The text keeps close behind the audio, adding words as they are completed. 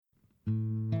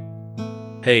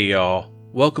Hey y'all,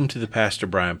 welcome to the Pastor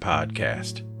Brian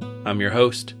Podcast. I'm your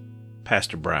host,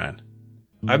 Pastor Brian.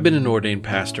 I've been an ordained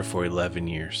pastor for 11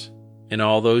 years. In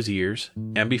all those years,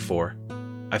 and before,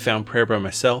 I found prayer by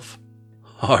myself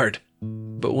hard.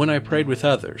 But when I prayed with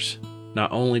others,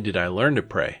 not only did I learn to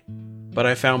pray, but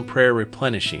I found prayer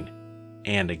replenishing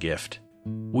and a gift.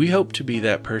 We hope to be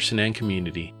that person and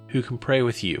community who can pray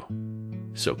with you.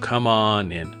 So come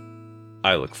on in.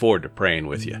 I look forward to praying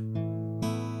with you.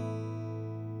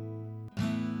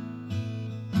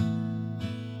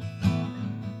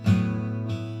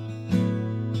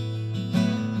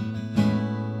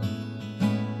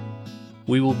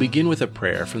 We will begin with a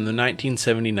prayer from the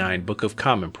 1979 Book of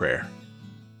Common Prayer.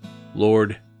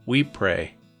 Lord, we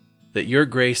pray that your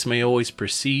grace may always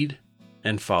precede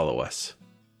and follow us,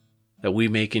 that we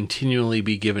may continually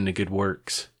be given to good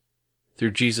works.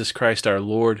 Through Jesus Christ our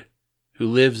Lord, who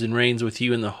lives and reigns with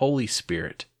you in the Holy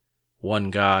Spirit,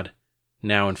 one God,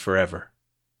 now and forever.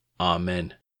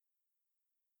 Amen.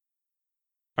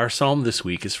 Our psalm this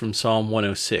week is from Psalm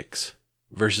 106,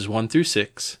 verses 1 through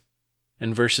 6,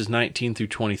 and verses 19 through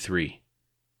 23,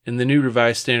 in the New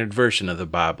Revised Standard Version of the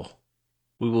Bible.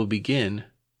 We will begin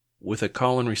with a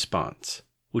call and response,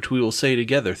 which we will say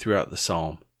together throughout the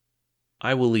psalm.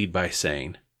 I will lead by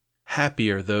saying,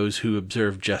 "Happy are those who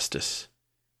observe justice,"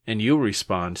 and you'll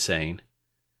respond saying,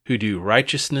 "Who do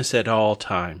righteousness at all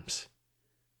times."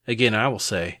 Again I will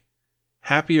say,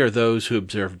 "Happy are those who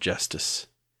observe justice,"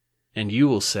 and you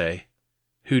will say,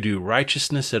 "Who do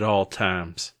righteousness at all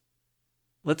times."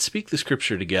 Let's speak the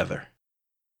scripture together.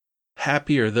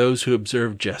 Happy are those who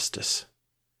observe justice,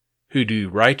 who do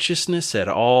righteousness at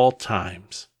all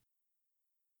times.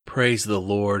 Praise the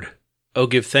Lord. Oh,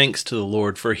 give thanks to the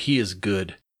Lord, for he is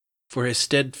good, for his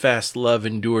steadfast love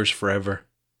endures forever.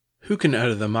 Who can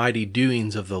utter the mighty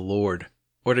doings of the Lord,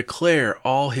 or declare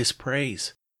all his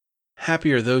praise?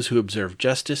 Happy are those who observe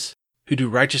justice, who do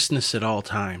righteousness at all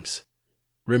times.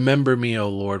 Remember me, O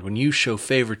Lord, when you show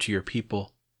favor to your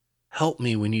people. Help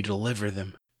me when you deliver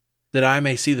them, that I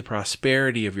may see the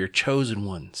prosperity of your chosen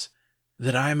ones,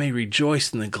 that I may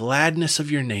rejoice in the gladness of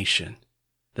your nation,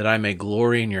 that I may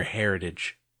glory in your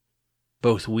heritage.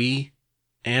 Both we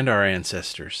and our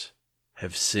ancestors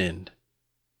have sinned.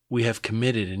 We have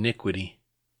committed iniquity,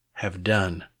 have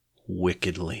done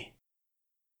wickedly.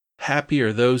 Happy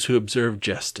are those who observe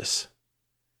justice,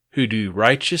 who do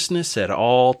righteousness at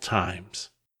all times.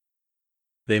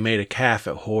 They made a calf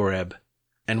at Horeb,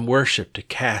 and worshipped a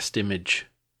cast image.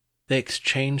 They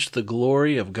exchanged the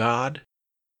glory of God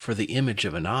for the image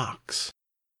of an ox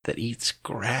that eats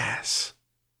grass.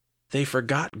 They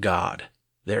forgot God,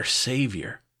 their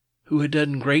Savior, who had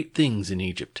done great things in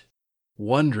Egypt,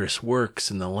 wondrous works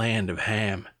in the land of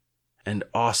Ham, and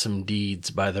awesome deeds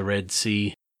by the Red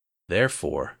Sea.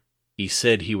 Therefore, he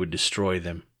said he would destroy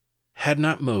them. Had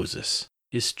not Moses,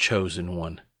 his chosen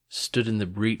one, stood in the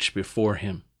breach before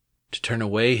him to turn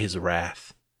away his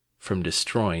wrath from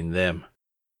destroying them.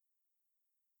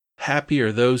 Happy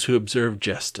are those who observe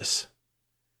justice,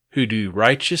 who do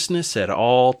righteousness at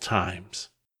all times.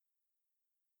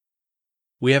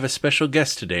 We have a special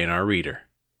guest today in our reader,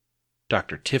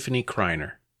 Dr. Tiffany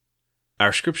Kreiner.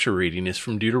 Our scripture reading is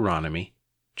from Deuteronomy,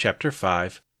 chapter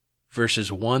 5,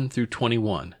 verses 1 through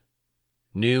 21,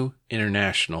 New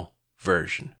International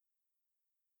Version.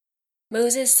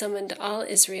 Moses summoned all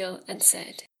Israel and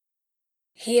said,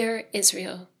 "Hear,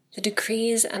 Israel, the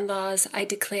decrees and laws I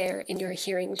declare in your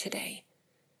hearing today.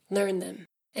 Learn them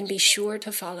and be sure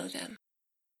to follow them.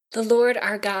 The Lord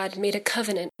our God made a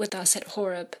covenant with us at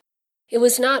Horeb. It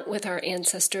was not with our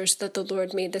ancestors that the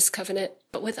Lord made this covenant,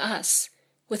 but with us,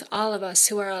 with all of us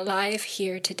who are alive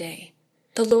here today.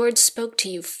 The Lord spoke to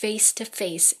you face to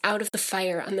face out of the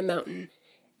fire on the mountain.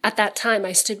 At that time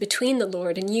I stood between the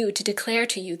Lord and you to declare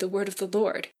to you the word of the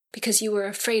Lord, because you were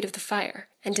afraid of the fire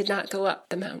and did not go up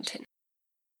the mountain.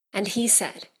 And he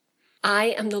said, I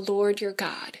am the Lord your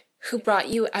God, who brought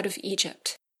you out of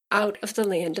Egypt, out of the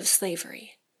land of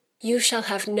slavery. You shall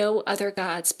have no other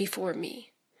gods before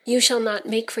me. You shall not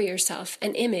make for yourself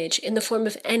an image in the form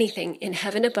of anything in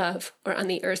heaven above, or on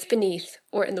the earth beneath,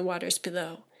 or in the waters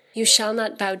below. You shall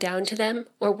not bow down to them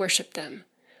or worship them.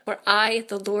 For I,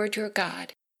 the Lord your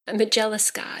God, am a jealous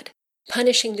God,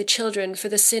 punishing the children for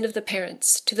the sin of the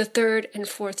parents to the 3rd and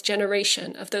 4th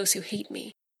generation of those who hate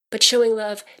me, but showing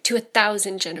love to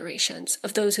 1,000 generations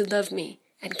of those who love me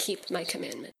and keep my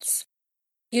commandments.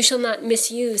 You shall not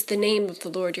misuse the name of the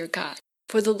Lord your God,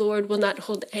 for the Lord will not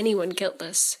hold anyone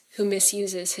guiltless who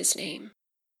misuses his name.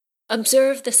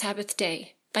 Observe the Sabbath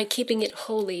day by keeping it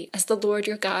holy as the Lord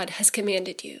your God has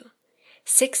commanded you.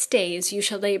 6 days you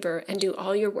shall labor and do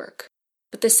all your work,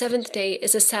 But the seventh day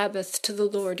is a Sabbath to the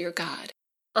Lord your God.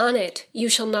 On it you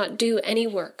shall not do any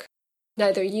work,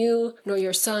 neither you, nor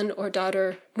your son or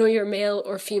daughter, nor your male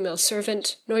or female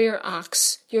servant, nor your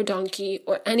ox, your donkey,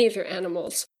 or any of your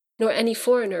animals, nor any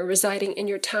foreigner residing in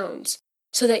your towns,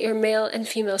 so that your male and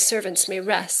female servants may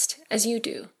rest, as you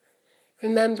do.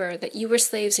 Remember that you were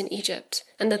slaves in Egypt,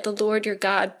 and that the Lord your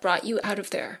God brought you out of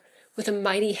there with a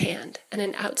mighty hand and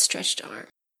an outstretched arm.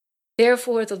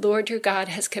 Therefore the Lord your God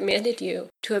has commanded you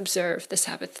to observe the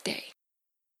Sabbath day.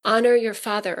 Honor your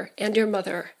father and your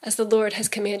mother, as the Lord has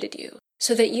commanded you,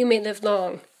 so that you may live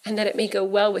long, and that it may go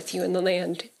well with you in the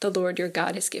land the Lord your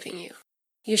God is giving you.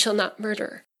 You shall not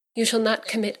murder. You shall not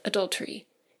commit adultery.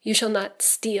 You shall not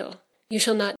steal. You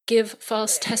shall not give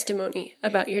false testimony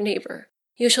about your neighbor.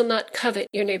 You shall not covet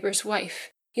your neighbor's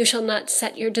wife. You shall not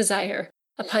set your desire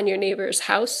upon your neighbor's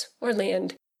house or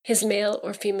land, his male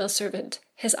or female servant,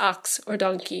 his ox or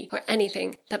donkey, or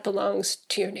anything that belongs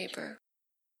to your neighbor.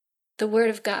 The word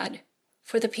of God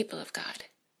for the people of God.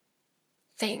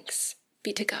 Thanks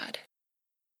be to God.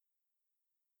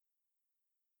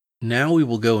 Now we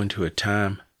will go into a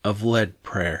time of led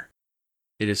prayer.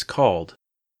 It is called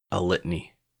a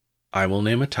litany. I will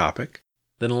name a topic,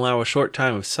 then allow a short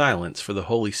time of silence for the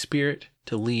Holy Spirit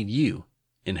to lead you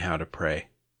in how to pray.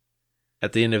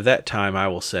 At the end of that time, I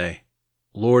will say,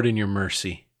 Lord, in your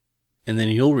mercy, and then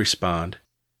you'll respond,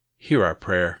 hear our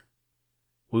prayer.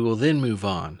 We will then move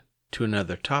on to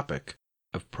another topic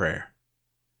of prayer.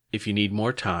 If you need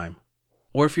more time,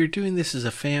 or if you're doing this as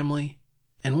a family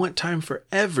and want time for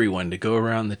everyone to go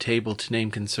around the table to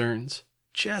name concerns,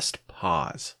 just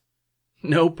pause.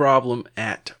 No problem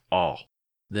at all.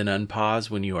 Then unpause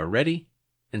when you are ready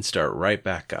and start right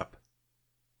back up.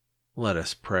 Let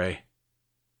us pray.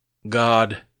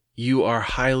 God, you are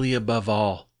highly above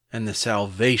all and the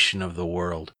salvation of the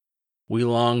world. We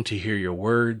long to hear your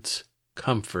words,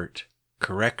 comfort,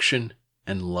 correction,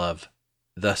 and love.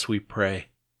 Thus we pray,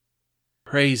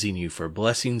 praising you for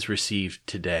blessings received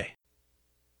today.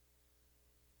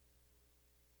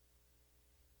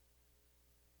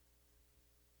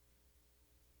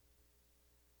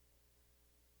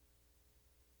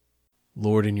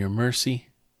 Lord, in your mercy,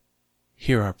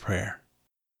 hear our prayer.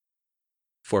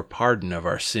 For pardon of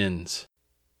our sins.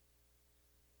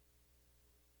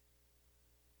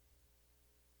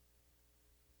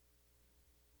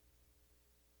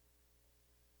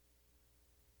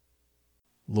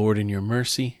 Lord, in your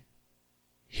mercy,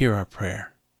 hear our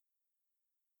prayer.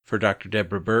 For Dr.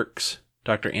 Deborah Birx,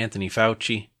 Dr. Anthony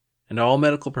Fauci, and all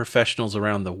medical professionals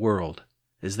around the world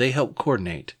as they help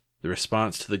coordinate the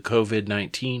response to the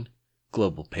COVID-19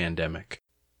 global pandemic.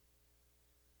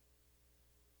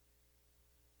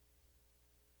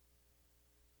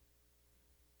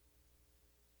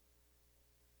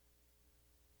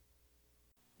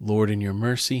 Lord, in your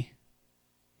mercy,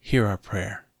 hear our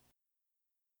prayer.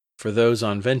 For those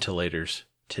on ventilators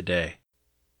today.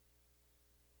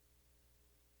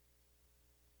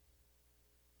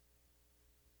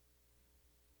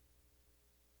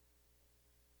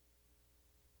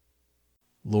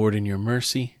 Lord, in your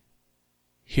mercy,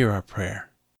 hear our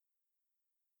prayer.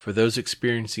 For those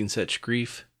experiencing such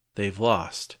grief, they've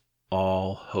lost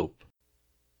all hope.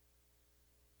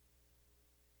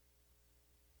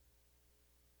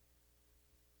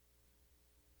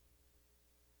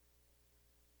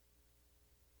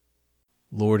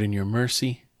 Lord, in your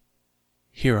mercy,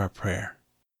 hear our prayer.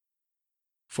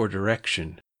 For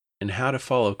direction and how to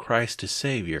follow Christ as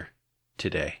Savior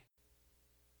today.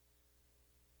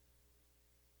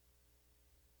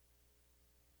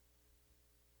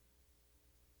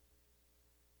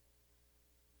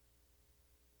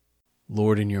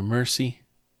 Lord, in your mercy,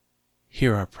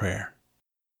 hear our prayer.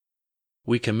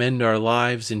 We commend our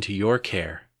lives into your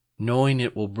care, knowing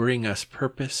it will bring us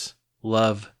purpose,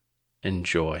 love, and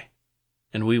joy.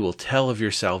 And we will tell of your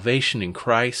salvation in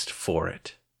Christ for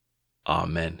it.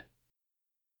 Amen.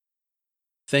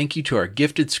 Thank you to our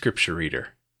gifted scripture reader,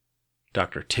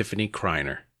 Dr. Tiffany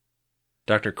Kreiner.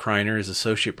 Dr. Kreiner is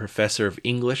Associate Professor of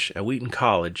English at Wheaton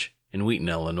College in Wheaton,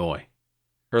 Illinois.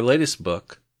 Her latest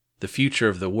book, The Future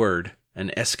of the Word,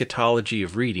 An Eschatology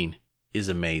of Reading, is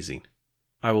amazing.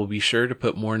 I will be sure to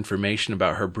put more information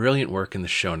about her brilliant work in the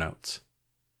show notes.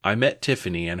 I met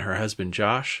Tiffany and her husband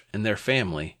Josh and their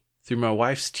family through my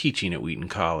wife's teaching at Wheaton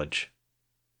College.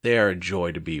 They are a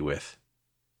joy to be with.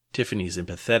 Tiffany's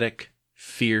empathetic,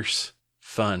 fierce,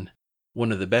 fun,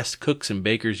 one of the best cooks and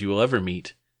bakers you will ever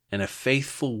meet, and a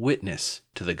faithful witness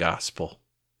to the gospel.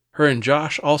 Her and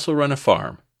Josh also run a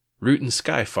farm, Root and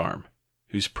Sky Farm,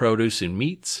 whose produce and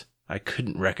meats I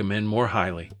couldn't recommend more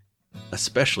highly,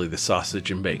 especially the sausage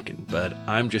and bacon, but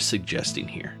I'm just suggesting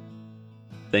here.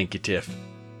 Thank you, Tiff.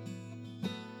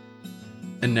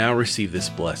 And now receive this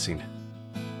blessing.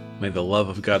 May the love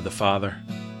of God the Father,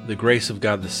 the grace of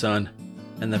God the Son,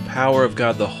 and the power of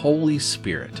God the Holy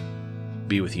Spirit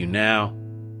be with you now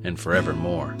and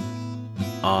forevermore.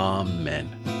 Amen.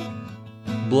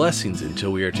 Blessings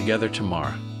until we are together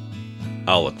tomorrow.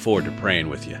 I'll look forward to praying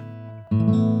with you.